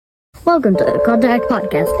Welcome to the Contact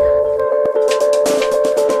Podcast.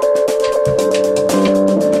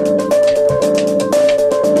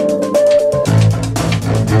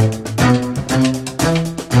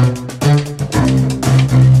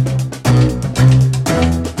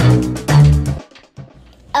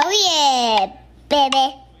 Oh yeah,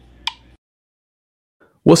 baby.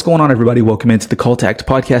 What's going on, everybody? Welcome into the Call to Act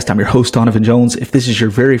podcast. I'm your host, Donovan Jones. If this is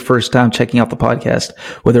your very first time checking out the podcast,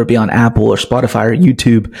 whether it be on Apple or Spotify or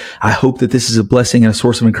YouTube, I hope that this is a blessing and a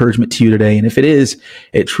source of encouragement to you today. And if it is,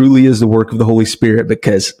 it truly is the work of the Holy Spirit,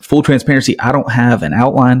 because full transparency, I don't have an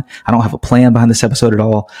outline. I don't have a plan behind this episode at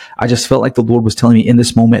all. I just felt like the Lord was telling me in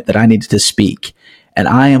this moment that I needed to speak. And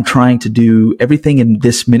I am trying to do everything in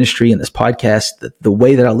this ministry and this podcast, the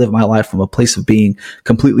way that I live my life, from a place of being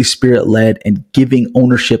completely spirit-led and giving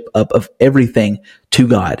ownership up of everything to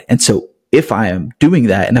God. And so if I am doing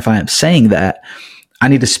that, and if I am saying that, I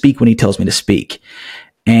need to speak when he tells me to speak.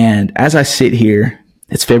 And as I sit here,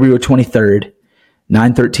 it's February 23rd,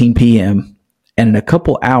 9:13 p.m. And in a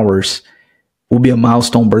couple hours will be a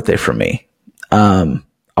milestone birthday for me. I'll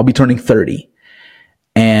be turning 30.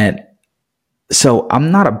 And so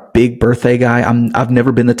I'm not a big birthday guy. I've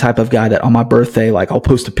never been the type of guy that on my birthday, like, I'll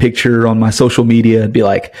post a picture on my social media and be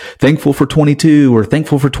like, thankful for 22 or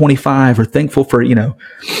thankful for 25 or thankful for,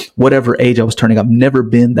 whatever age I was turning. I've never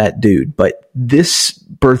been that dude, but this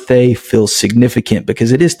birthday feels significant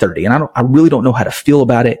because it is 30, and I really don't know how to feel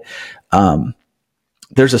about it.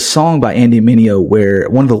 There's a song by Andy Mineo where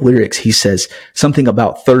one of the lyrics, he says something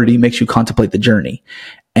about 30 makes you contemplate the journey.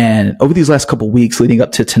 And over these last couple of weeks leading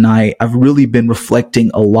up to tonight, I've really been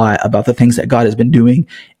reflecting a lot about the things that God has been doing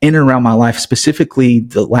in and around my life, specifically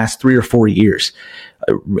the last 3 or 4 years.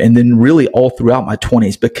 And then really all throughout my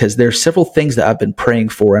 20s, because there's several things that I've been praying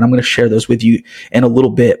for, and I'm going to share those with you in a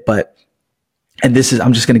little bit. I'm just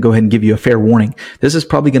going to go ahead and give you a fair warning. This is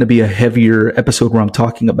probably going to be a heavier episode where I'm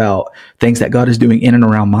talking about things that God is doing in and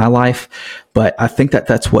around my life. But I think that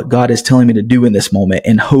that's what God is telling me to do in this moment,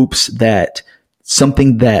 in hopes that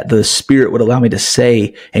something that the Spirit would allow me to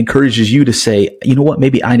say encourages you to say, you know what,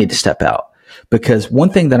 maybe I need to step out. Because one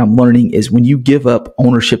thing that I'm learning is when you give up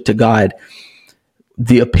ownership to God,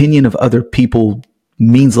 the opinion of other people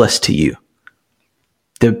means less to you.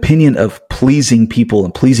 The opinion of pleasing people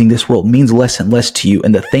and pleasing this world means less and less to you.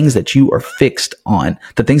 And the things that you are fixed on,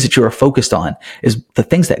 the things that you are focused on, is the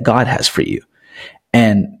things that God has for you.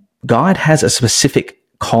 And God has a specific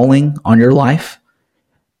calling on your life,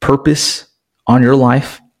 purpose on your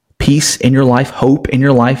life, peace in your life, hope in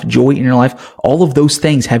your life, joy in your life. All of those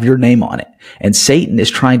things have your name on it. And Satan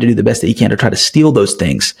is trying to do the best that he can to try to steal those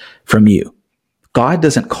things from you. God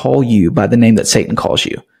doesn't call you by the name that Satan calls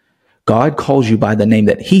you. God calls you by the name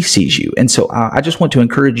that he sees you. And so I just want to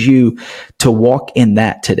encourage you to walk in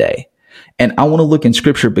that today. And I want to look in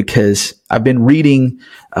scripture because I've been reading,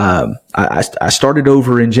 I started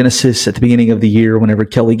over in Genesis at the beginning of the year whenever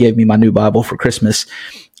Kelly gave me my new Bible for Christmas.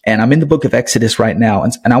 And I'm in the book of Exodus right now.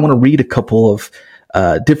 And I want to read a couple of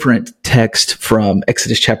different texts from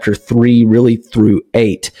Exodus chapter 3, really through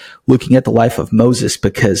 8, looking at the life of Moses,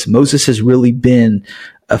 because Moses has really been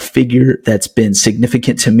a figure that's been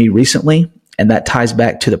significant to me recently. And that ties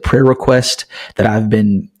back to the prayer request that I've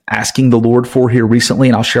been asking the Lord for here recently.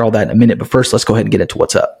 And I'll share all that in a minute. But first, let's go ahead and get into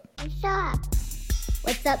what's up. What's up?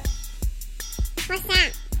 What's up? What's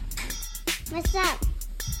up? What's up?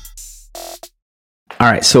 All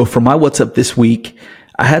right. So for my what's up this week,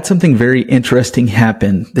 I had something very interesting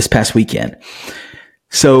happen this past weekend.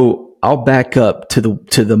 So I'll back up to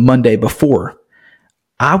the Monday before.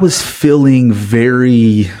 I was feeling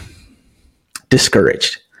very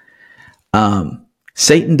discouraged.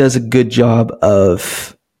 Satan does a good job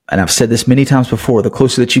of, and I've said this many times before, the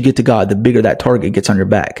closer that you get to God, the bigger that target gets on your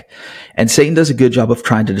back. And Satan does a good job of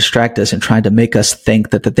trying to distract us and trying to make us think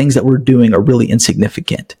that the things that we're doing are really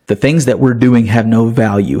insignificant. The things that we're doing have no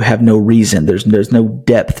value, have no reason. There's no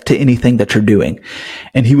depth to anything that you're doing.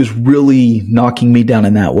 And he was really knocking me down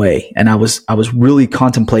in that way. And I was really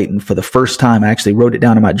contemplating for the first time. I actually wrote it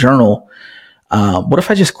down in my journal. What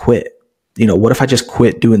if I just quit? What if I just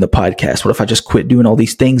quit doing the podcast? What if I just quit doing all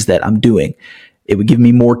these things that I'm doing? It would give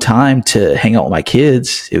me more time to hang out with my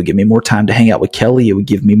kids. It would give me more time to hang out with Kelly. It would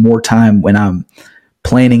give me more time when I'm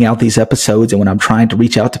planning out these episodes and when I'm trying to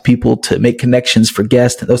reach out to people to make connections for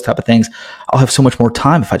guests and those type of things. I'll have so much more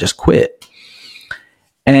time if I just quit.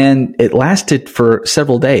 And it lasted for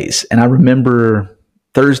several days. And I remember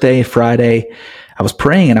Thursday, Friday, I was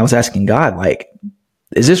praying and I was asking God, like,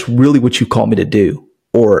 is this really what you call me to do?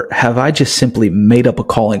 Or have I just simply made up a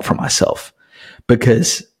calling for myself?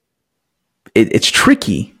 Because it's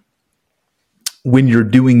tricky when you're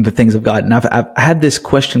doing the things of God. And I've had this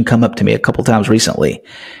question come up to me a couple times recently,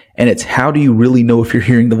 and it's, how do you really know if you're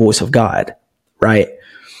hearing the voice of God? Right?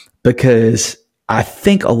 Because I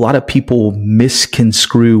think a lot of people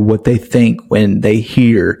misconstrue what they think when they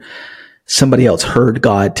hear somebody else heard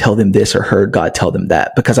God tell them this or heard God tell them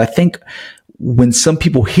that. Because I think when some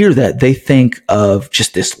people hear that, they think of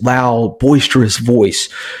just this loud, boisterous voice,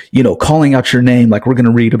 calling out your name. Like we're going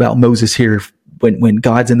to read about Moses here when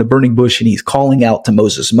God's in the burning bush and he's calling out to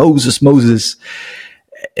Moses, Moses, Moses.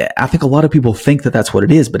 I think a lot of people think that that's what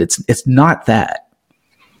it is, but it's not that.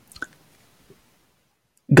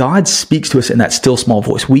 God speaks to us in that still small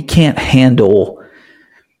voice. We can't handle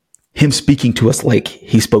him speaking to us like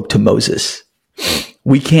he spoke to Moses.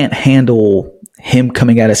 We can't handle him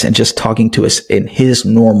coming at us and just talking to us in his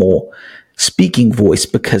normal speaking voice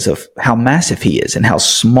because of how massive he is and how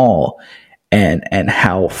small and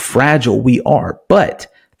how fragile we are. But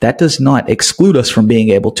that does not exclude us from being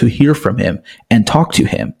able to hear from him and talk to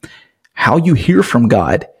him. How you hear from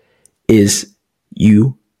God is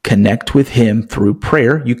you connect with him through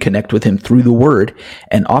prayer. You connect with him through the word.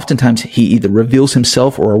 And oftentimes he either reveals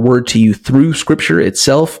himself or a word to you through scripture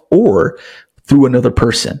itself or through another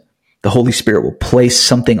person. The Holy Spirit will place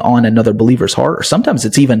something on another believer's heart, or sometimes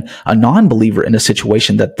it's even a non-believer in a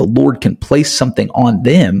situation that the Lord can place something on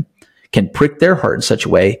them, can prick their heart in such a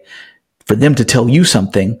way for them to tell you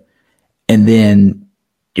something. And then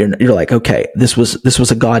you're like, okay, this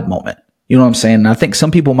was a God moment. You know what I'm saying? And I think some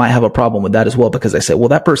people might have a problem with that as well, because they say, well,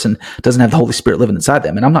 that person doesn't have the Holy Spirit living inside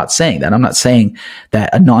them. And I'm not saying that. I'm not saying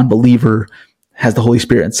that a non-believer has the Holy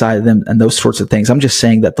Spirit inside of them and those sorts of things. I'm just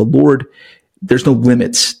saying that the Lord, there's no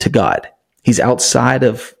limits to God. He's outside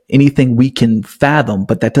of anything we can fathom,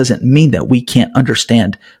 but that doesn't mean that we can't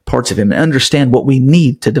understand parts of him and understand what we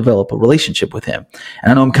need to develop a relationship with him.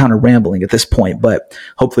 And I know I'm kind of rambling at this point, but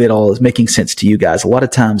hopefully it all is making sense to you guys. A lot of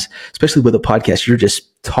times, especially with a podcast, you're just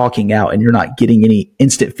talking out and you're not getting any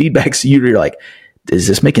instant feedback. So you're like, is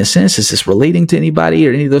this making sense? Is this relating to anybody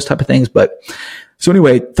or any of those type of things? But so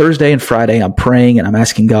anyway, Thursday and Friday, I'm praying and I'm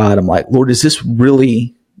asking God, I'm like, Lord, is this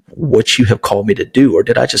really what you have called me to do? Or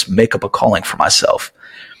did I just make up a calling for myself?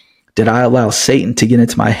 Did I allow Satan to get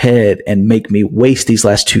into my head and make me waste these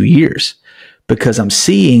last 2 years? Because I'm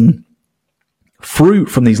seeing fruit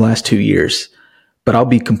from these last 2 years, but I'll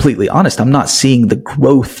be completely honest, I'm not seeing the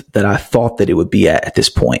growth that I thought that it would be at this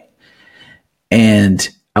point. And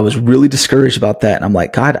I was really discouraged about that. And I'm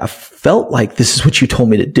like, God, I felt like this is what you told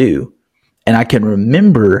me to do. And I can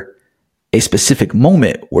remember a specific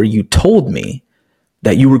moment where you told me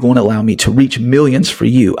that you were going to allow me to reach millions for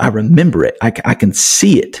you. I remember it. I can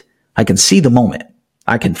see it. I can see the moment.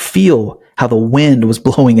 I can feel how the wind was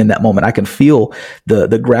blowing in that moment. I can feel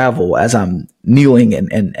the gravel as I'm kneeling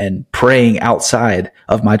and praying outside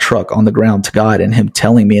of my truck on the ground to God, and him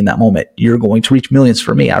telling me in that moment, you're going to reach millions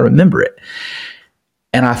for me. I remember it.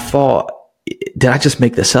 And I thought, did I just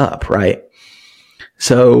make this up? Right.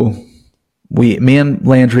 So me and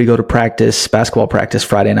Landry go to practice, basketball practice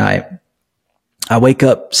Friday night. I wake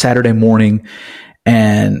up Saturday morning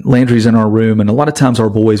and Landry's in our room. And a lot of times our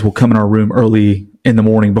boys will come in our room early in the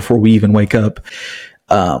morning before we even wake up.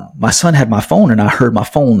 My son had my phone and I heard my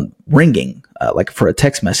phone ringing, like for a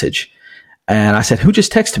text message. And I said, who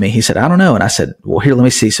just texted me? He said, I don't know. And I said, well, here, let me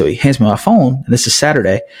see. So he hands me my phone, and this is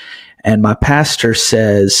Saturday. And my pastor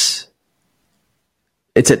says,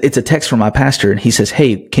 it's a text from my pastor. And he says,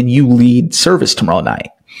 hey, can you lead service tomorrow night?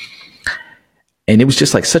 And it was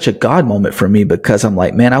just like such a God moment for me, because I'm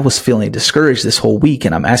like, man, I was feeling discouraged this whole week.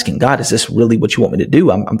 And I'm asking God, is this really what you want me to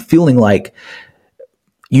do? I'm feeling like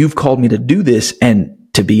you've called me to do this. And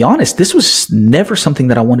to be honest, this was never something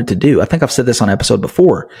that I wanted to do. I think I've said this on an episode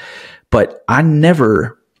before, but I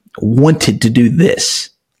never wanted to do this.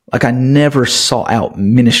 Like I never saw out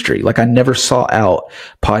ministry. Like I never saw out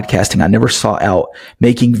podcasting. I never saw out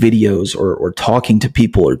making videos or talking to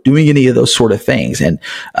people or doing any of those sort of things. And,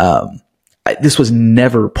 this was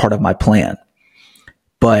never part of my plan.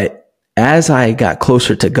 But as I got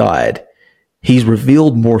closer to God, he's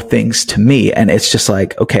revealed more things to me. And it's just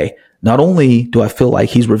like, okay, not only do I feel like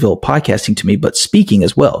he's revealed podcasting to me, but speaking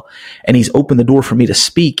as well. And he's opened the door for me to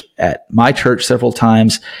speak at my church several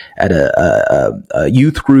times, at a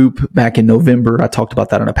youth group back in November. I talked about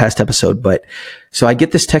that on a past episode. But so I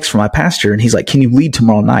get this text from my pastor and he's like, can you lead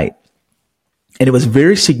tomorrow night? And it was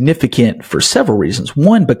very significant for several reasons.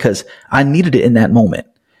 One, because I needed it in that moment.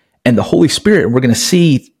 And the Holy Spirit, we're going to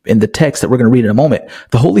see in the text that we're going to read in a moment,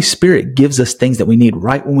 the Holy Spirit gives us things that we need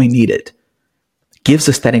right when we need it. Gives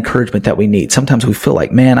us that encouragement that we need. Sometimes we feel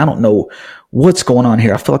like, man, I don't know what's going on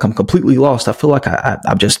here. I feel like I'm completely lost. I feel like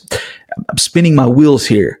I'm spinning my wheels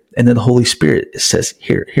here. And then the Holy Spirit says,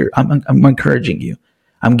 here, I'm encouraging you.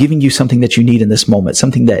 I'm giving you something that you need in this moment,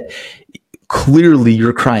 something that clearly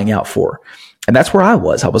you're crying out for. And that's where I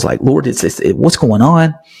was. I was like, Lord, what's going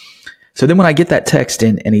on? So then when I get that text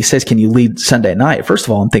and he says, can you lead Sunday night? First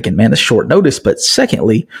of all, I'm thinking, man, that's short notice. But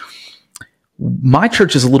secondly, my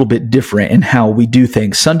church is a little bit different in how we do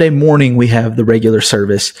things. Sunday morning, we have the regular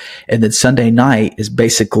service. And then Sunday night is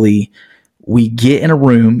basically we get in a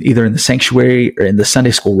room, either in the sanctuary or in the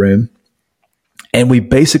Sunday school room, and we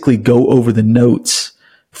basically go over the notes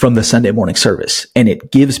from the Sunday morning service. And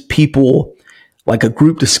it gives people like a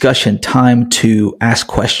group discussion time to ask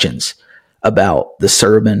questions about the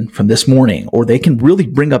sermon from this morning, or they can really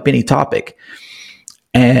bring up any topic.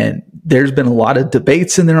 And there's been a lot of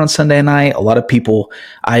debates in there on Sunday night. A lot of people,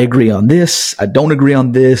 I agree on this, I don't agree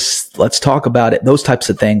on this, let's talk about it, those types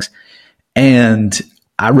of things. And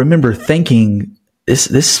I remember thinking,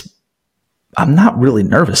 this, I'm not really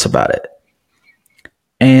nervous about it.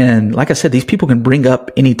 And like I said, these people can bring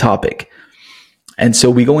up any topic. And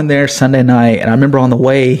so we go in there Sunday night, and I remember on the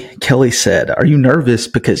way, Kelly said, are you nervous?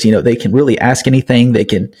 Because, they can really ask anything. They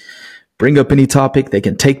can bring up any topic. They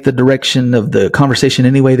can take the direction of the conversation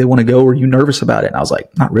any way they want to go. Are you nervous about it? And I was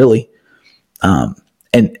like, not really.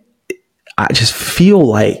 And I just feel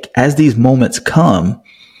like as these moments come,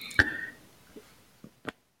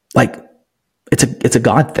 like it's a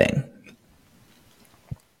God thing.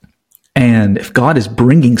 And if God is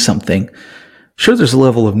bringing something, sure, there's a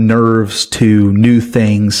level of nerves to new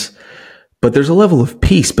things, but there's a level of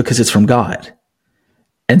peace because it's from God.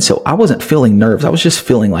 And so I wasn't feeling nerves. I was just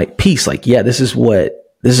feeling like peace. Like, yeah, this is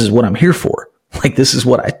what I'm here for. Like, this is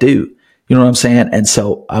what I do. You know what I'm saying? And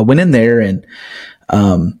so I went in there, and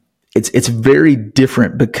it's very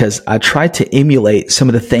different because I tried to emulate some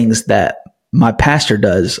of the things that my pastor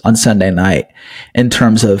does on Sunday night in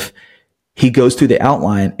terms of he goes through the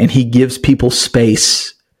outline and he gives people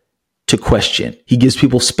space to question. He gives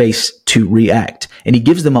people space to react, and he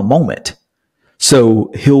gives them a moment.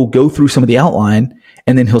 So he'll go through some of the outline,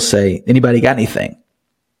 and then he'll say, anybody got anything?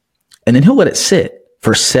 And then he'll let it sit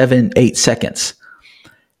for 7-8 seconds.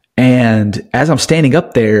 And as I'm standing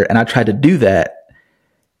up there and I tried to do that,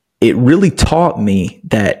 it really taught me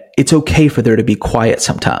that it's okay for there to be quiet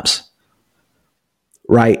sometimes.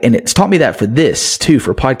 Right? And it's taught me that for this too,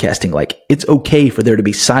 for podcasting. Like, it's okay for there to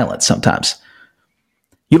be silence sometimes.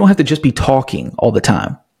 You don't have to just be talking all the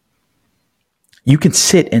time. You can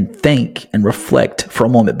sit and think and reflect for a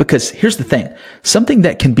moment, because here's the thing. Something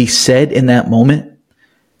that can be said in that moment,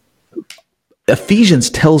 Ephesians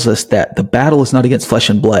tells us that the battle is not against flesh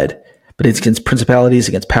and blood, but it's against principalities,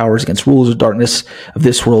 against powers, against rulers of darkness of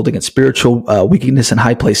this world, against spiritual wickedness in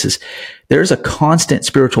high places. There's a constant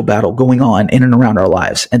spiritual battle going on in and around our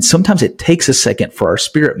lives. And sometimes it takes a second for our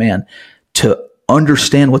spirit man to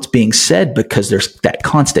understand what's being said, because there's that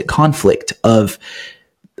constant conflict of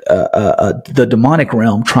the demonic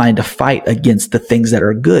realm trying to fight against the things that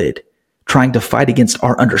are good, trying to fight against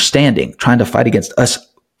our understanding, trying to fight against us,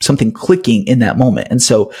 something clicking in that moment. And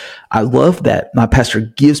so I love that my pastor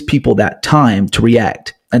gives people that time to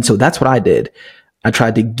react. And so that's what I did. I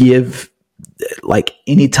tried to give, like,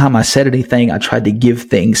 anytime I said anything, I tried to give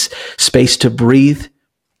things space to breathe,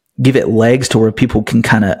 give it legs to where people can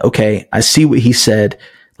kind of, okay, I see what he said.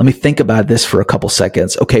 Let me think about this for a couple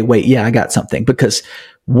seconds. Okay, wait, yeah, I got something. Because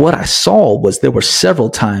what I saw was there were several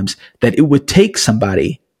times that it would take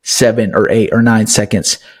somebody 7 or 8 or 9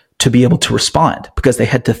 seconds to be able to respond, because they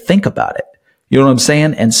had to think about it. You know what I'm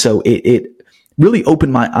saying? And so it really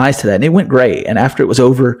opened my eyes to that, and it went great. And after it was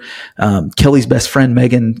over, Kelly's best friend,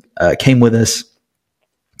 Megan, came with us.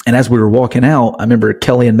 And as we were walking out, I remember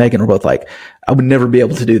Kelly and Megan were both like, I would never be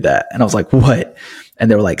able to do that. And I was like, what? And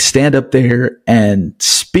they were like, stand up there and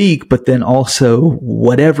speak, but then also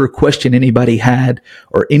whatever question anybody had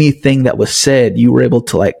or anything that was said, you were able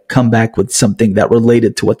to like come back with something that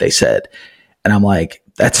related to what they said. And I'm like,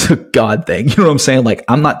 that's a God thing. You know what I'm saying? Like,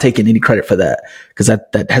 I'm not taking any credit for that, because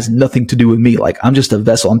that has nothing to do with me. Like, I'm just a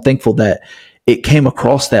vessel. I'm thankful that it came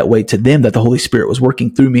across that way to them, that the Holy Spirit was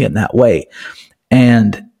working through me in that way.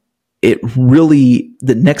 And it really,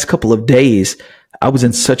 the next couple of days, I was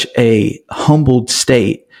in such a humbled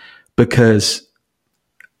state, because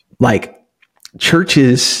like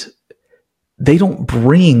churches, they don't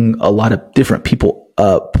bring a lot of different people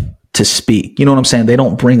up to speak. You know what I'm saying? They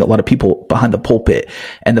don't bring a lot of people behind the pulpit.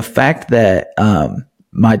 And the fact that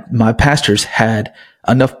my pastors had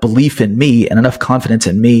enough belief in me and enough confidence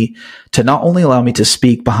in me to not only allow me to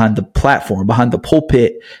speak behind the platform, behind the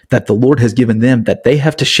pulpit that the Lord has given them, that they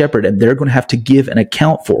have to shepherd and they're going to have to give an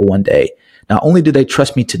account for one day. Not only do they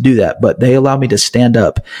trust me to do that, but they allow me to stand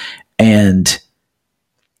up and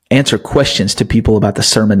answer questions to people about the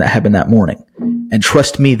sermon that happened that morning. And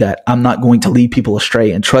trust me that I'm not going to lead people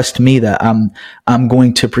astray. And trust me that I'm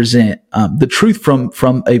going to present the truth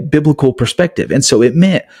from a biblical perspective. And so it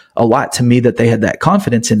meant a lot to me that they had that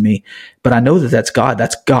confidence in me. But I know that that's God.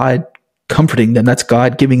 That's God comforting them. That's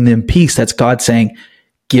God giving them peace. That's God saying,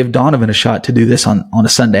 give Donovan a shot to do this on a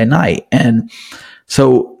Sunday night. And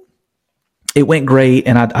so it went great.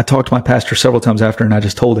 And I talked to my pastor several times after, and I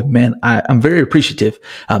just told him, man, I'm very appreciative,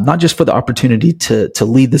 not just for the opportunity to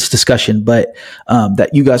lead this discussion, but that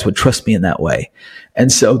you guys would trust me in that way.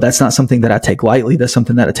 And so that's not something that I take lightly. That's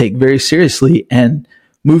something that I take very seriously. And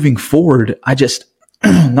moving forward, I just,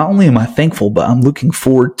 not only am I thankful, but I'm looking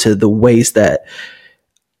forward to the ways that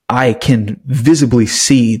I can visibly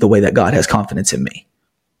see the way that God has confidence in me.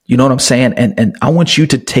 You know what I'm saying? And I want you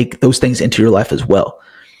to take those things into your life as well.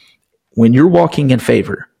 When you're walking in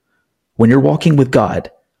favor, when you're walking with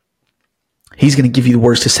God, He's going to give you the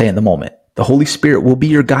words to say in the moment. The Holy Spirit will be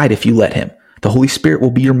your guide if you let Him. The Holy Spirit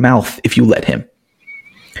will be your mouth if you let Him.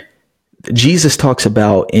 Jesus talks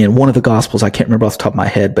about in one of the Gospels, I can't remember off the top of my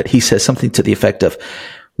head, but He says something to the effect of,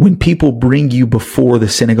 when people bring you before the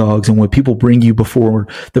synagogues and when people bring you before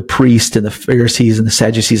the priests and the Pharisees and the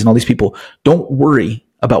Sadducees and all these people, don't worry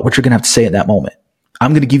about what you're going to have to say at that moment.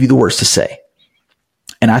 I'm going to give you the words to say.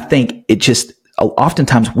 And I think it just,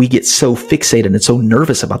 oftentimes we get so fixated and so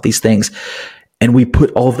nervous about these things, and we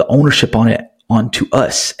put all of the ownership onto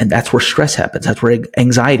us. And that's where stress happens. That's where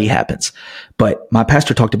anxiety happens. But my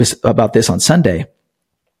pastor talked about this on Sunday.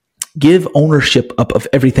 Give ownership up of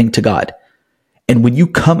everything to God. And when you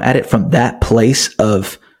come at it from that place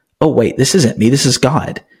of, oh, wait, this isn't me, this is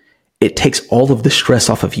God, it takes all of the stress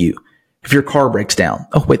off of you. If your car breaks down,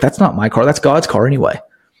 oh, wait, that's not my car, that's God's car anyway.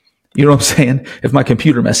 You know what I'm saying? If my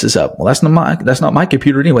computer messes up, well, that's not my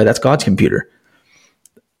computer anyway. That's God's computer.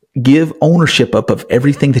 Give ownership up of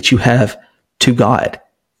everything that you have to God.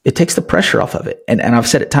 It takes the pressure off of it. And I've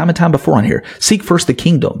said it time and time before on here. Seek first the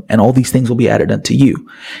kingdom, and all these things will be added unto you.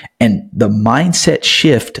 And the mindset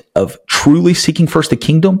shift of truly seeking first the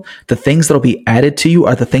kingdom, the things that will be added to you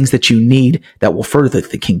are the things that you need that will further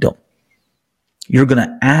the kingdom. You're going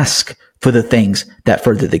to ask for the things that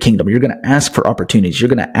further the kingdom. You're going to ask for opportunities. You're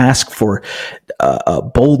going to ask for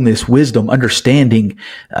boldness, wisdom, understanding,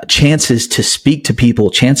 chances to speak to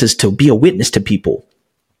people, chances to be a witness to people.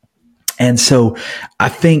 And so I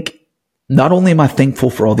think not only am I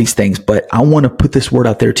thankful for all these things, but I want to put this word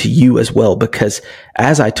out there to you as well, because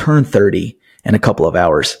as I turn 30 in a couple of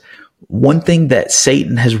hours, one thing that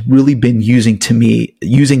Satan has really been using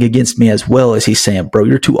against me as well is he's saying, bro,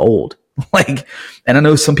 you're too old. And I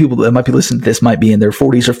know some people that might be listening to this might be in their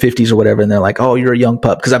 40s or 50s or whatever. And they're like, oh, you're a young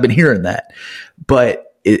pup. Cause I've been hearing that.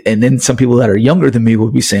 And then some people that are younger than me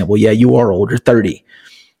will be saying, well, yeah, you are old. You're 30.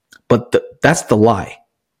 But that's the lie.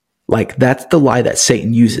 That's the lie that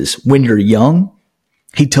Satan uses. When you're young,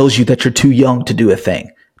 he tells you that you're too young to do a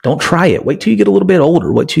thing. Don't try it. Wait till you get a little bit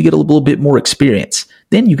older. Wait till you get a little bit more experience.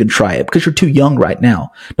 Then you can try it, because you're too young right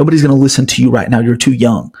now. Nobody's going to listen to you right now. You're too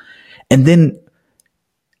young. And then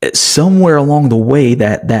somewhere along the way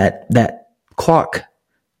that clock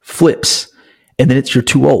flips, and then you're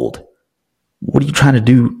too old. What are you trying to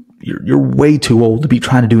do? You're way too old to be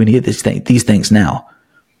trying to do any of these things now.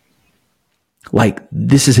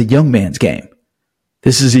 This is a young man's game.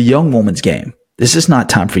 This is a young woman's game. This is not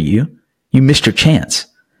time for you. You missed your chance.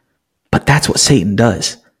 But that's what Satan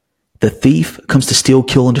does. The thief comes to steal,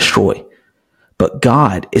 kill, and destroy. But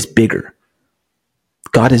God is bigger.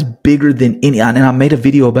 God is bigger than any, and I made a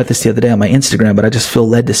video about this the other day on my Instagram, but I just feel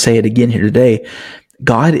led to say it again here today.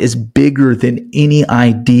 God is bigger than any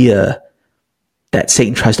idea that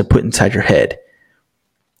Satan tries to put inside your head.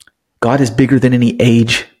 God is bigger than any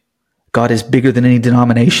age. God is bigger than any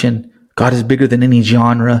denomination. God is bigger than any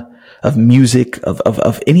genre of music,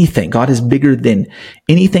 of anything. God is bigger than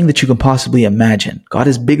anything that you can possibly imagine. God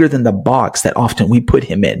is bigger than the box that often we put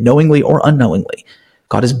him in, knowingly or unknowingly.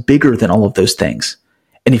 God is bigger than all of those things.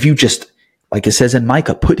 And if you just, like it says in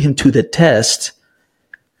Micah, put him to the test.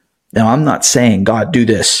 Now, I'm not saying, God, do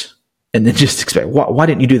this, and then just expect, why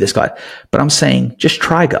didn't you do this, God? But I'm saying, just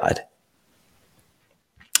try God.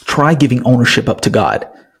 Try giving ownership up to God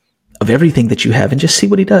of everything that you have, and just see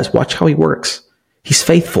what he does. Watch how he works. He's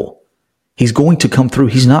faithful. He's going to come through.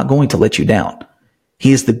 He's not going to let you down.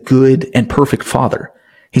 He is the good and perfect Father.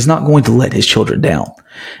 He's not going to let his children down.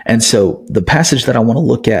 And so the passage that I want to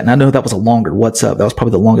look at, and I know that was a longer What's Up. That was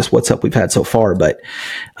probably the longest What's Up we've had so far, but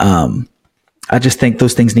I just think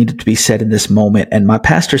those things needed to be said in this moment. And my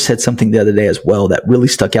pastor said something the other day as well that really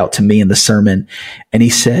stuck out to me in the sermon. And he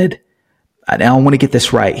said, now I want to get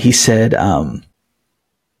this right. He said, don't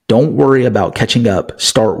Don't worry about catching up.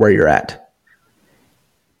 Start where you're at.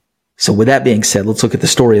 So with that being said, let's look at the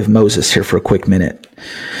story of Moses here for a quick minute.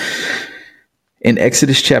 In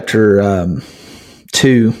Exodus chapter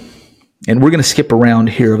 2, and we're going to skip around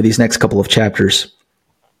here over these next couple of chapters.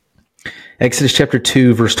 Exodus chapter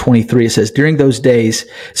 2, verse 23, it says, during those days,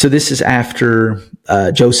 so this is after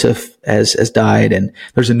Joseph has died, and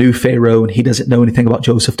there's a new Pharaoh, and he doesn't know anything about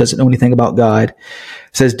Joseph, doesn't know anything about God.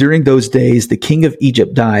 It says, during those days, the king of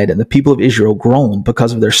Egypt died, and the people of Israel groaned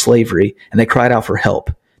because of their slavery, and they cried out for help.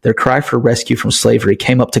 Their cry for rescue from slavery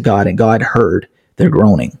came up to God, and God heard their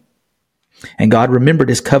groaning. And God remembered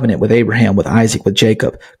his covenant with Abraham, with Isaac, with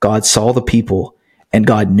Jacob. God saw the people, and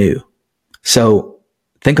God knew. So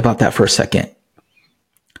think about that for a second.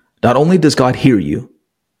 Not only does God hear you,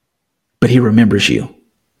 but he remembers you,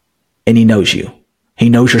 and he knows you. He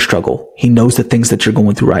knows your struggle. He knows the things that you're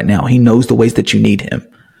going through right now. He knows the ways that you need him.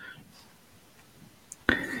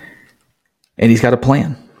 And he's got a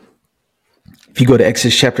plan. If you go to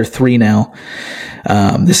Exodus chapter 3 now,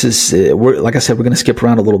 this is, like I said, we're going to skip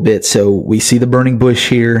around a little bit. So we see the burning bush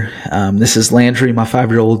here. This is Landry, my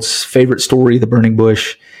 5-year-old's favorite story, the burning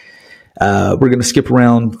bush. We're going to skip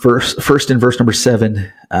around first in verse number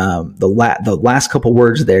 7. The last couple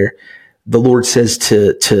words there, the Lord says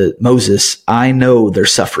to Moses, I know their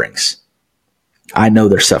sufferings. I know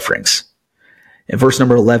their sufferings. In verse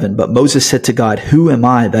number 11, but Moses said to God, who am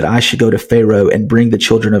I that I should go to Pharaoh and bring the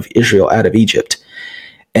children of Israel out of Egypt?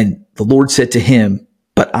 And the Lord said to him,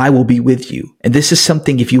 but I will be with you. And this is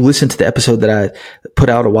something, if you listen to the episode that I put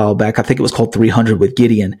out a while back, I think it was called 300 with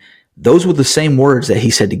Gideon. Those were the same words that he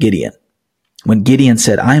said to Gideon. When Gideon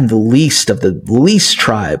said, I am the least of the least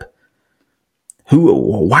tribe.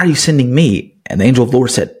 Why are you sending me? And the angel of the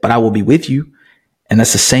Lord said, but I will be with you. And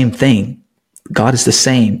that's the same thing. God is the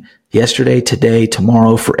same yesterday, today,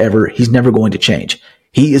 tomorrow, forever. He's never going to change.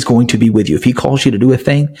 He is going to be with you. If he calls you to do a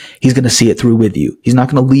thing, he's going to see it through with you. He's not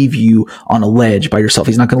going to leave you on a ledge by yourself.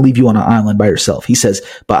 He's not going to leave you on an island by yourself. He says,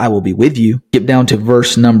 but I will be with you. Get down to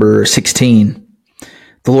verse number 16.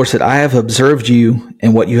 The Lord said, I have observed you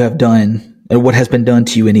and what you have done and what has been done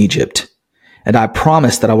to you in Egypt. And I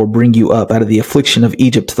promise that I will bring you up out of the affliction of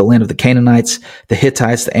Egypt to the land of the Canaanites, the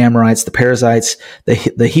Hittites, the Amorites, the Perizzites,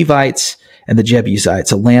 the Hivites, and the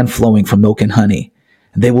Jebusites, a land flowing from milk and honey.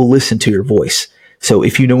 And they will listen to your voice. So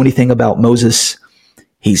if you know anything about Moses,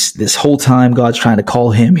 he's this whole time God's trying to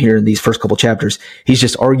call him here in these first couple chapters. He's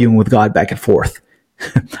just arguing with God back and forth.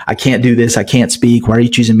 I can't do this. I can't speak. Why are you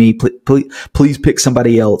choosing me? Please pick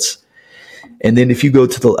somebody else. And then if you go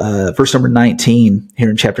to the verse number 19 here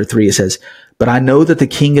in chapter 3, it says, but I know that the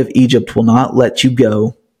king of Egypt will not let you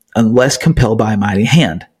go unless compelled by a mighty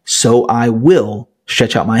hand. So I will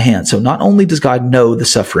stretch out my hand. So not only does God know the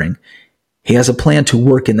suffering, he has a plan to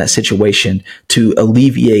work in that situation to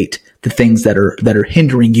alleviate the things that are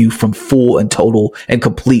hindering you from full and total and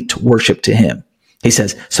complete worship to him. He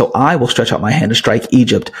says, so I will stretch out my hand to strike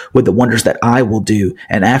Egypt with the wonders that I will do.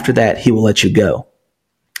 And after that, he will let you go.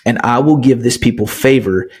 And I will give this people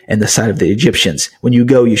favor in the sight of the Egyptians. When you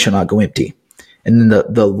go, you shall not go empty. And then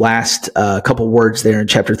the last couple words there in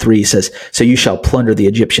chapter 3 says, so you shall plunder the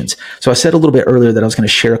Egyptians. So I said a little bit earlier that I was going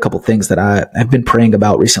to share a couple things that I've been praying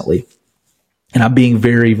about recently. And I'm being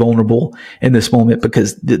very vulnerable in this moment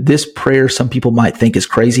because this prayer some people might think is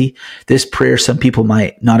crazy. This prayer some people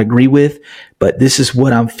might not agree with. But this is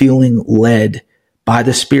what I'm feeling led by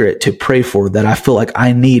the Spirit to pray for, that I feel like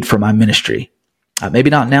I need for my ministry. Maybe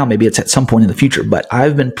not now, maybe it's at some point in the future, but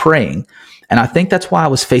I've been praying. And I think that's why I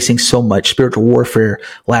was facing so much spiritual warfare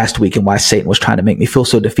last week and why Satan was trying to make me feel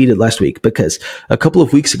so defeated last week. Because a couple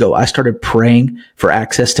of weeks ago, I started praying for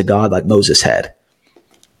access to God like Moses had.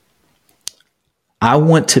 I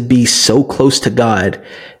want to be so close to God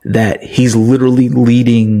that he's literally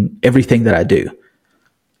leading everything that I do.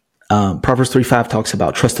 Proverbs 3:5 talks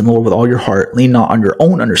about trust in the Lord with all your heart, lean not on your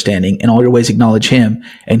own understanding, in all your ways acknowledge him,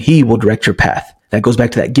 and he will direct your path. That goes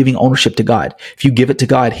back to that giving ownership to God. If you give it to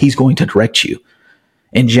God, he's going to direct you.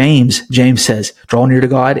 And James says, draw near to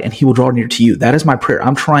God and he will draw near to you. That is my prayer.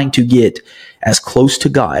 I'm trying to get as close to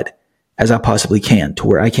God as I possibly can, to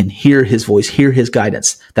where I can hear his voice, hear his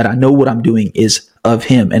guidance, that I know what I'm doing is of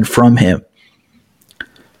him and from him.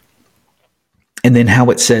 And then how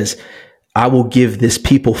it says, I will give this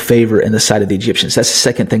people favor in the sight of the Egyptians. That's the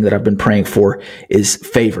second thing that I've been praying for, is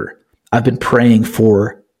favor. I've been praying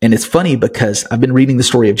for, and it's funny because I've been reading the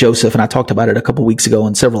story of Joseph, and I talked about it a couple weeks ago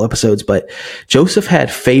in several episodes, but Joseph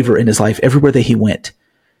had favor in his life everywhere that he went.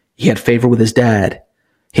 He had favor with his dad.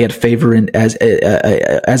 He had favor as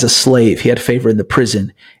a slave. He had favor in the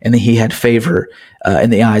prison, and then he had favor in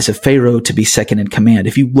the eyes of Pharaoh to be second in command.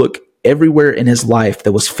 If you look everywhere in his life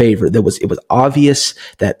there was favor. It was obvious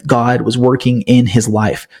that God was working in his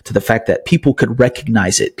life, to the fact that people could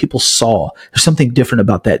recognize it. People saw there's something different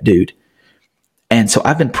about that dude. And so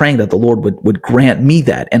I've been praying that the Lord would grant me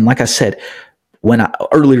that. And like I said,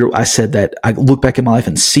 earlier I said that I look back in my life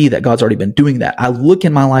and see that God's already been doing that. I look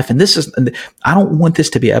in my life, and I don't want this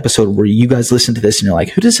to be an episode where you guys listen to this and you're like,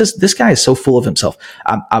 who does this? This guy is so full of himself.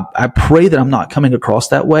 I pray that I'm not coming across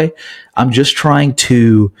that way. I'm just trying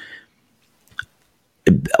to,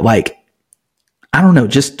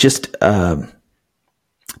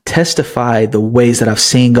 testify the ways that I've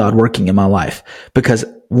seen God working in my life. Because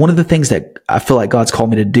one of the things that I feel like God's called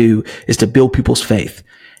me to do is to build people's faith.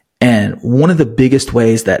 And one of the biggest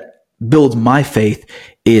ways that builds my faith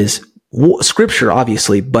is scripture,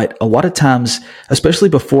 obviously, but a lot of times, especially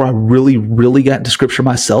before I really, really got into scripture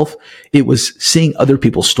myself, it was seeing other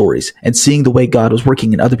people's stories and seeing the way God was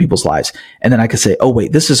working in other people's lives. And then I could say, oh,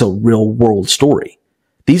 wait, this is a real world story.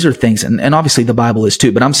 These are things, and obviously the Bible is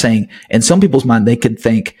too, but I'm saying in some people's mind, they could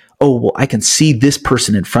think, oh, well, I can see this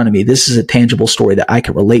person in front of me. This is a tangible story that I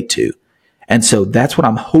can relate to. And so that's what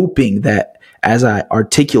I'm hoping, that as I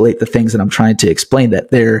articulate the things that I'm trying to explain,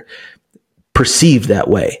 that they're perceived that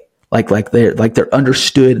way. Like they're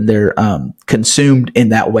understood and they're consumed in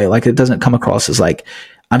that way. Like it doesn't come across as like,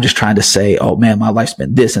 I'm just trying to say, oh man, my life's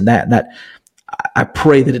been this and that and that. I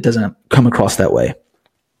pray that it doesn't come across that way.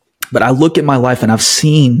 But I look at my life and I've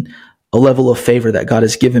seen a level of favor that God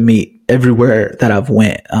has given me everywhere that I've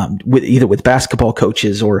went, either with basketball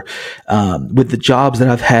coaches or with the jobs that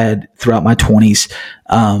I've had throughout my 20s.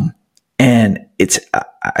 And it's,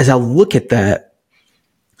 as I look at that,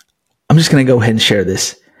 I'm just going to go ahead and share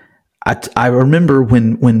this. I remember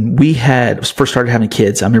when we first started having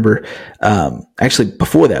kids, I remember, actually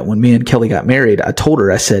before that, when me and Kelly got married, I told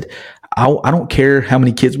her, I said, I don't care how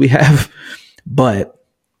many kids we have, but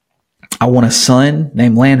I want a son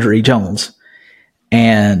named Landry Jones,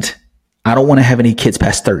 and I don't want to have any kids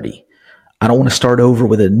past 30. I don't want to start over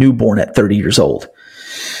with a newborn at 30 years old.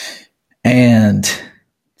 And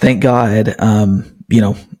thank God,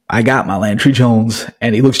 I got my Landry Jones,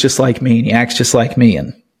 and he looks just like me and he acts just like me.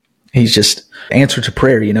 And he's just answer to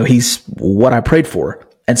prayer. He's what I prayed for.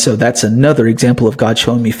 And so that's another example of God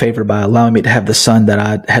showing me favor by allowing me to have the son that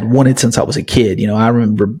I had wanted since I was a kid. I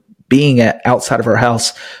remember being outside of our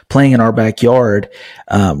house, playing in our backyard,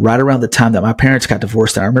 right around the time that my parents got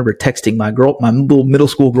divorced. And I remember texting my little middle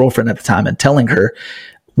school girlfriend at the time and telling her,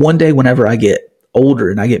 one day, whenever I get older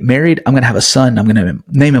and I get married, I'm going to have a son. I'm going to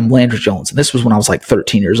name him Landry Jones. And this was when I was like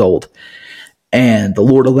 13 years old. And the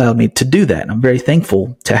Lord allowed me to do that. And I'm very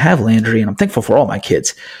thankful to have Landry, and I'm thankful for all my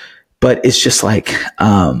kids. But it's just like,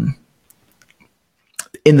 in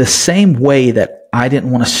the same way that I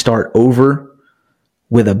didn't want to start over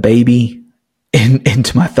with a baby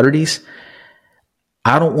into my 30s,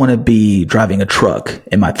 I don't want to be driving a truck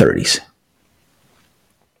in my 30s.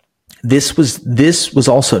 This was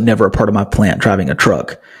also never a part of my plan, driving a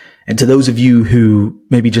truck. And to those of you who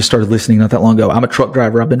maybe just started listening not that long ago, I'm a truck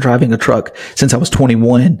driver. I've been driving a truck since I was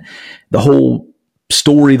 21. The whole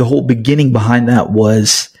story, the whole beginning behind that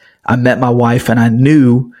was I met my wife and I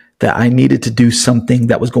knew that I needed to do something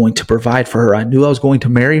that was going to provide for her. I knew I was going to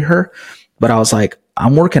marry her, but I was like,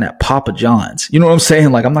 I'm working at Papa John's. You know what I'm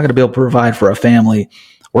saying? Like, I'm not going to be able to provide for a family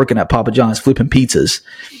working at Papa John's, flipping pizzas.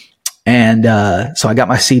 And so I got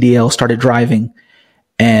my CDL, started driving.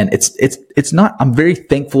 And it's not, I'm very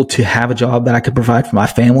thankful to have a job that I could provide for my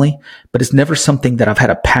family, but it's never something that I've had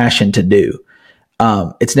a passion to do.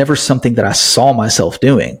 It's never something that I saw myself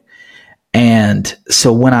doing. And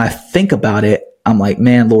so when I think about it, I'm like,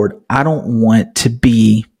 man, Lord, I don't want to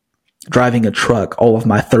be driving a truck all of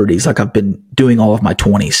my 30s like I've been doing all of my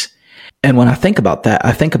 20s. And when I think about that,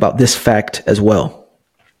 I think about this fact as well.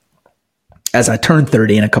 As I turn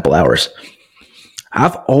 30 in a couple hours,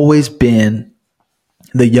 I've always been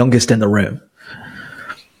the youngest in the room.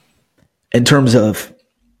 In terms of,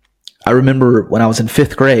 I remember when I was in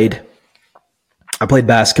 5th grade, I played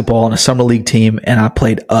basketball on a summer league team, and I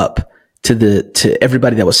played up to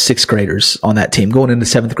everybody that was 6th graders on that team, going into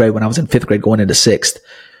 7th grade. When I was in 5th grade, going into 6th.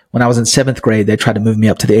 When I was in 7th grade, they tried to move me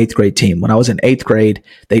up to the 8th grade team. When I was in 8th grade,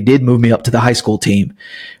 they did move me up to the high school team.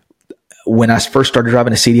 When I first started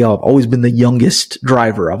driving a CDL, I've always been the youngest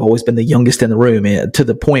driver. I've always been the youngest in the room, to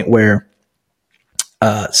the point where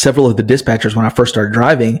several of the dispatchers, when I first started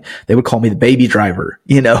driving, they would call me the baby driver,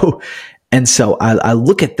 And so I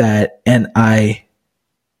look at that and I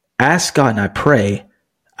ask God and I pray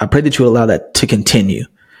that you would allow that to continue.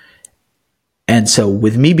 And so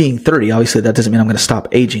with me being 30, obviously that doesn't mean I'm going to stop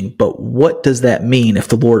aging, but what does that mean if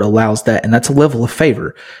the Lord allows that? And that's a level of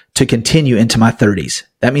favor to continue into my 30s.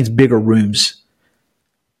 That means bigger rooms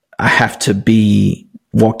I have to be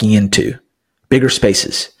walking into, bigger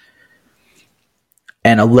spaces,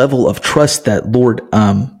 and a level of trust that, Lord,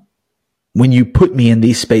 when you put me in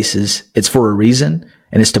these spaces, it's for a reason,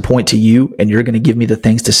 and it's to point to you, and you're going to give me the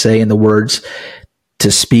things to say and the words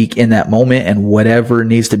to speak in that moment, and whatever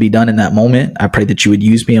needs to be done in that moment, I pray that you would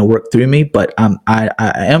use me and work through me. But I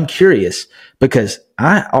am curious, because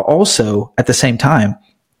I also, at the same time,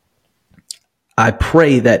 I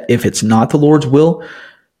pray that if it's not the Lord's will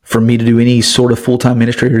for me to do any sort of full-time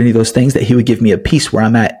ministry or any of those things, that he would give me a peace where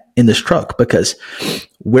I'm at in this truck, because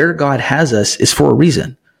where God has us is for a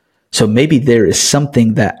reason. So maybe there is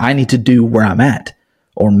something that I need to do where I'm at,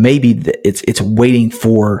 or maybe it's waiting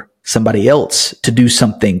for somebody else to do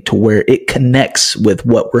something to where it connects with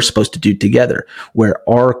what we're supposed to do together, where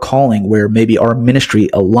our calling, where maybe our ministry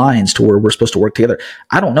aligns to where we're supposed to work together.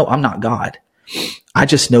 I don't know. I'm not God. I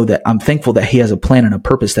just know that I'm thankful that he has a plan and a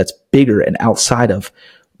purpose that's bigger and outside of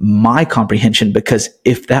my comprehension, because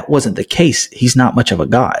if that wasn't the case, he's not much of a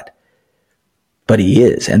God, but he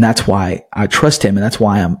is. And that's why I trust him. And that's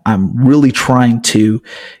why I'm really trying to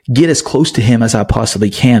get as close to him as I possibly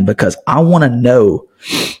can, because I want to know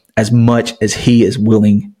as much as he is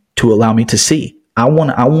willing to allow me to see. I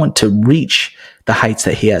want to reach the heights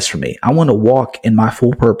that he has for me. I want to walk in my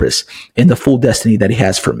full purpose, in the full destiny that he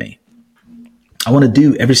has for me. I want to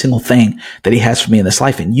do every single thing that he has for me in this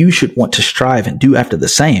life. And you should want to strive and do after the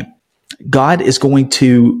same. God is going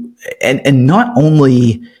to, and not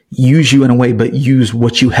only use you in a way, but use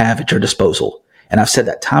what you have at your disposal. And I've said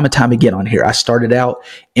that time and time again on here. I started out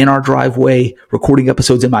in our driveway recording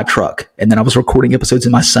episodes in my truck. And then I was recording episodes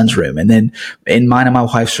in my son's room, and then in mine and my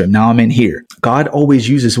wife's room. Now I'm in here. God always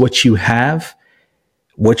uses what you have,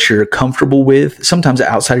 what you're comfortable with, sometimes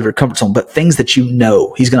outside of your comfort zone, but things that you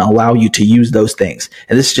know, he's going to allow you to use those things.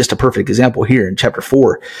 And this is just a perfect example here in chapter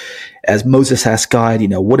 4. As Moses asked God,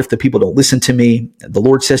 what if the people don't listen to me? The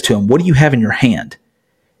Lord says to him, what do you have in your hand?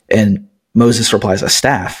 And Moses replies, a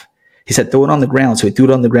staff. He said, throw it on the ground. So he threw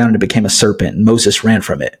it on the ground and it became a serpent, and Moses ran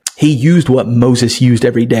from it. He used what Moses used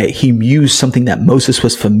every day. He used something that Moses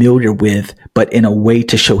was familiar with, but in a way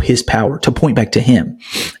to show his power, to point back to him.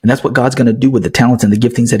 And that's what God's going to do with the talents and the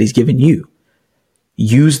giftings that he's given you.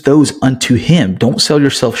 Use those unto him. Don't sell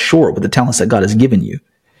yourself short with the talents that God has given you.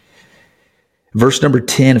 Verse number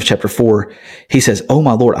 10 of chapter 4, he says, oh,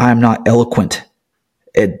 my Lord, I am not eloquent.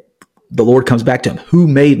 And the Lord comes back to him. Who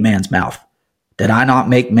made man's mouth? Did I not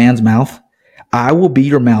make man's mouth? I will be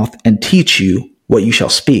your mouth and teach you what you shall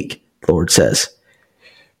speak, the Lord says.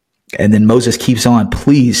 And then Moses keeps on,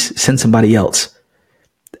 please send somebody else.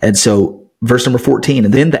 And so verse number 14,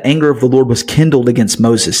 and then the anger of the Lord was kindled against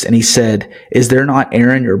Moses. And he said, is there not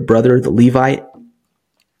Aaron, your brother, the Levite?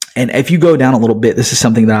 And if you go down a little bit, this is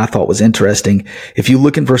something that I thought was interesting. If you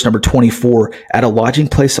look in verse number 24, at a lodging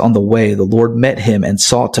place on the way, the Lord met him and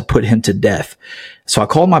sought to put him to death. So I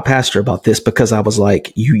called my pastor about this, because I was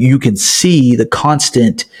like, you can see the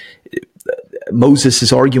constant, Moses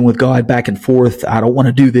is arguing with God back and forth. I don't want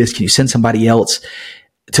to do this. Can you send somebody else?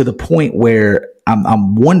 To the point where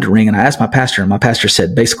I'm wondering, and I asked my pastor, and my pastor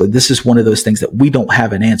said, basically, this is one of those things that we don't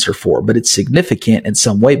have an answer for, but it's significant in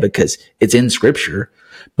some way because it's in scripture,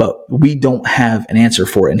 but we don't have an answer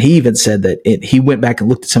for it. And he even said that he went back and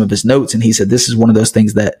looked at some of his notes, and he said, this is one of those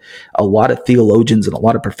things that a lot of theologians and a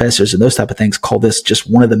lot of professors and those type of things call this just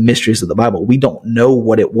one of the mysteries of the Bible. We don't know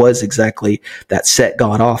what it was exactly that set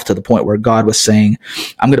God off to the point where God was saying,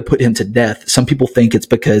 I'm going to put him to death. Some people think it's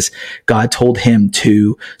because God told him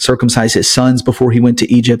to circumcise his sons before he went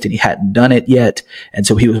to Egypt, and he hadn't done it yet. And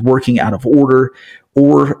so he was working out of order.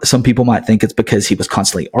 Or some people might think it's because he was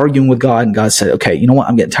constantly arguing with God, and God said, okay, you know what?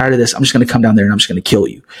 I'm getting tired of this. I'm just going to come down there and I'm just going to kill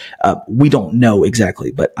you. We don't know exactly,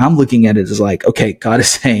 but I'm looking at it as like, okay, God is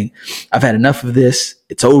saying, I've had enough of this.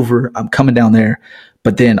 It's over. I'm coming down there.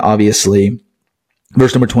 But then obviously,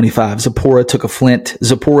 verse number 25, Zipporah took a flint.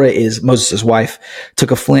 Zipporah is Moses' wife,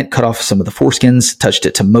 took a flint, cut off some of the foreskins, touched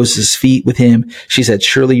it to Moses' feet with him. She said,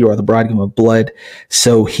 surely you are the bridegroom of blood.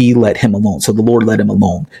 So he let him alone. So the Lord let him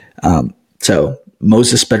alone. So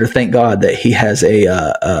Moses better thank God that he has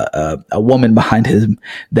a woman behind him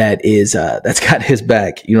that is, that's got his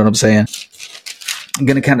back. You know what I'm saying? I'm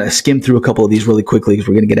going to kind of skim through a couple of these really quickly because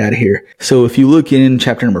we're going to get out of here. So if you look in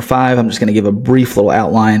chapter number 5, I'm just going to give a brief little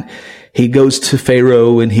outline. he goes to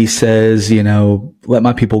Pharaoh and he says, let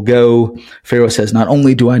my people go. Pharaoh says, not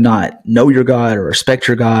only do I not know your God or respect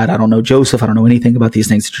your God, I don't know Joseph, I don't know anything about these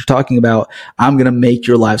things that you're talking about. I'm going to make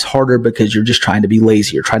your lives harder because you're just trying to be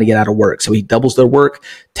lazy. You're trying to get out of work. So he doubles their work,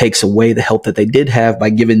 takes away the help that they did have by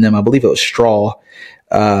giving them, I believe it was straw.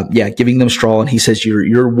 Giving them straw. And he says,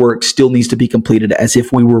 your work still needs to be completed as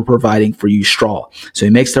if we were providing for you straw. So he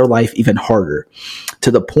makes their life even harder,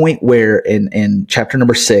 to the point where in chapter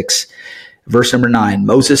number 6, verse number 9,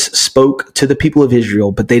 Moses spoke to the people of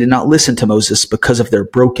Israel, but they did not listen to Moses because of their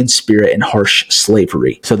broken spirit and harsh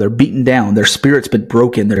slavery. So they're beaten down. Their spirit's been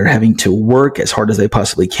broken. They're having to work as hard as they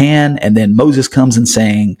possibly can. And then Moses comes and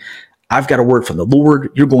saying, I've got a word from the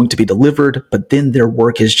Lord. You're going to be delivered. But then their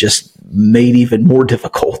work is just made even more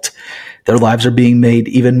difficult. Their lives are being made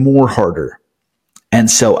even more harder.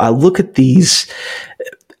 And so I look at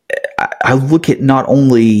not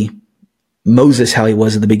only Moses, how he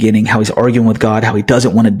was in the beginning, how he's arguing with God, how he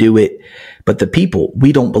doesn't want to do it, but the people,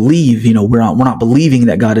 we don't believe, we're not believing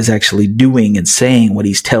that God is actually doing and saying what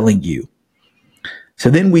he's telling you. So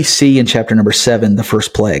then we see in chapter number 7, the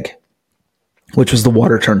first plague, which was the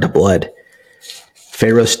water turned to blood.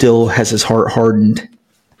 Pharaoh still has his heart hardened.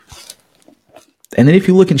 And then if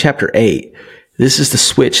you look in chapter 8, this is the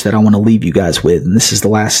switch that I want to leave you guys with. And this is the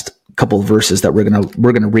last couple of verses that we're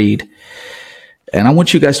going to read. And I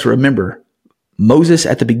want you guys to remember, Moses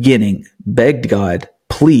at the beginning begged God,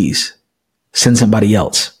 please send somebody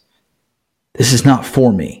else. This is not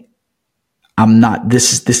for me.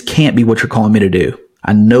 This can't be what you're calling me to do.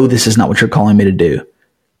 I know this is not what you're calling me to do.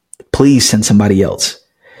 Please send somebody else.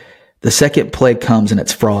 The second plague comes and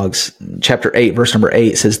it's frogs. Chapter 8, verse number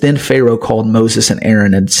 8 says, Then Pharaoh called Moses and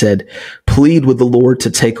Aaron and said, Plead with the Lord to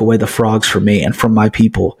take away the frogs from me and from my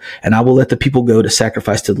people, and I will let the people go to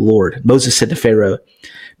sacrifice to the Lord. Moses said to Pharaoh,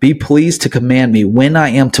 Be pleased to command me when I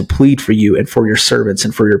am to plead for you and for your servants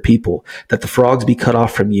and for your people, that the frogs be cut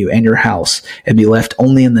off from you and your house and be left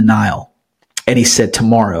only in the Nile. And he said,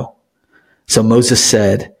 Tomorrow. So Moses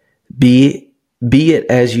said, Be it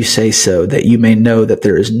as you say so, that you may know that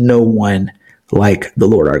there is no one like the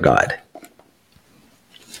Lord our God.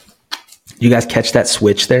 You guys catch that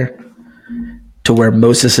switch there? To where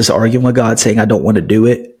Moses is arguing with God, saying, I don't want to do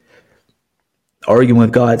it. Arguing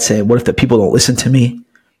with God, saying, what if the people don't listen to me?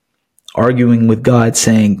 Arguing with God,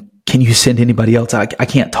 saying, can you send anybody else? I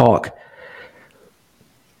can't talk.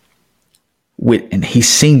 And he's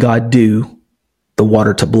seen God do the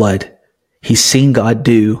water to blood. He's seen God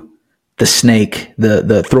do the snake,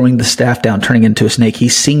 the throwing the staff down, turning into a snake.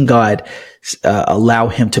 He's seen God allow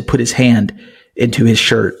him to put his hand into his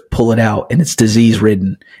shirt, pull it out, and it's disease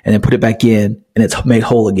ridden, and then put it back in, and it's made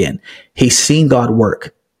whole again. He's seen God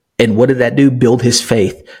work. And what did that do? Build his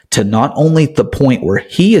faith to not only the point where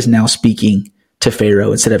he is now speaking to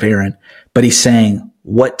Pharaoh instead of Aaron, but he's saying,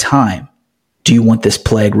 what time do you want this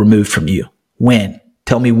plague removed from you? When?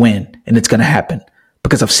 Tell me when, and it's going to happen,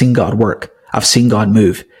 because I've seen God work. I've seen God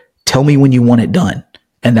move. Tell me when you want it done,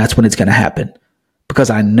 and that's when it's going to happen, because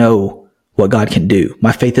I know what God can do.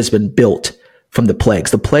 My faith has been built from the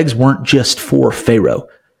plagues. The plagues weren't just for Pharaoh.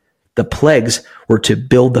 The plagues were to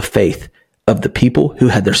build the faith of the people who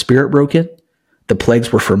had their spirit broken. The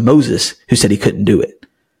plagues were for Moses, who said he couldn't do it.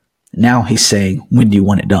 Now he's saying, when do you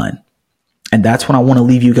want it done? And that's what I want to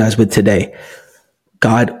leave you guys with today.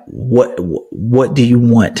 God, what do you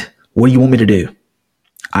want? What do you want me to do?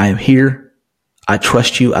 I am here. I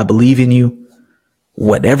trust you. I believe in you.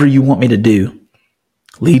 Whatever you want me to do,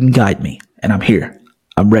 lead and guide me. And I'm here.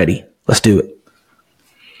 I'm ready. Let's do it.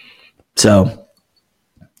 So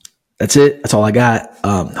that's it. That's all I got.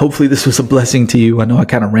 Hopefully this was a blessing to you. I know I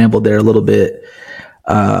kind of rambled there a little bit.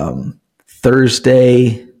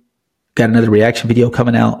 Thursday, got another reaction video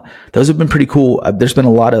coming out. Those have been pretty cool. There's been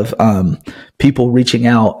a lot of people reaching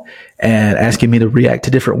out and asking me to react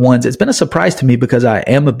to different ones. It's been a surprise to me because I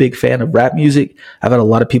am a big fan of rap music. I've had a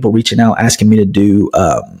lot of people reaching out asking me to do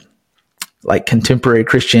like contemporary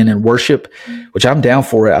Christian and worship, which I'm down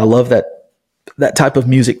for it. I love that type of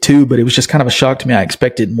music too, but it was just kind of a shock to me. I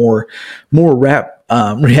expected more rap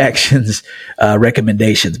reactions,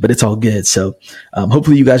 recommendations, but it's all good. So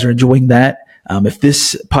hopefully you guys are enjoying that. If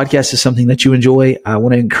this podcast is something that you enjoy, I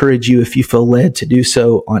want to encourage you, if you feel led, to do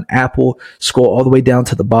so on Apple. Scroll all the way down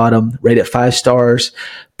to the bottom, rate it 5 stars,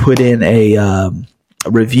 put in a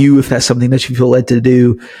review if that's something that you feel led to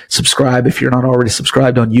do. Subscribe if you're not already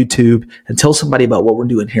subscribed on YouTube, and tell somebody about what we're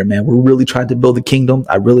doing here, man. We're really trying to build the kingdom.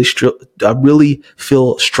 I really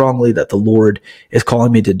feel strongly that the Lord is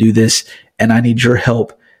calling me to do this, and I need your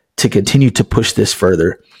help to continue to push this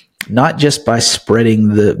further. not just by spreading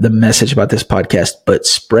the message about this podcast, but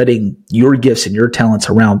spreading your gifts and your talents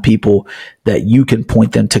around people that you can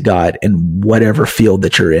point them to God in whatever field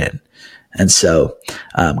that you're in. And so,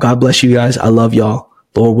 God bless you guys. I love y'all.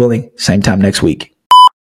 Lord willing, same time next week.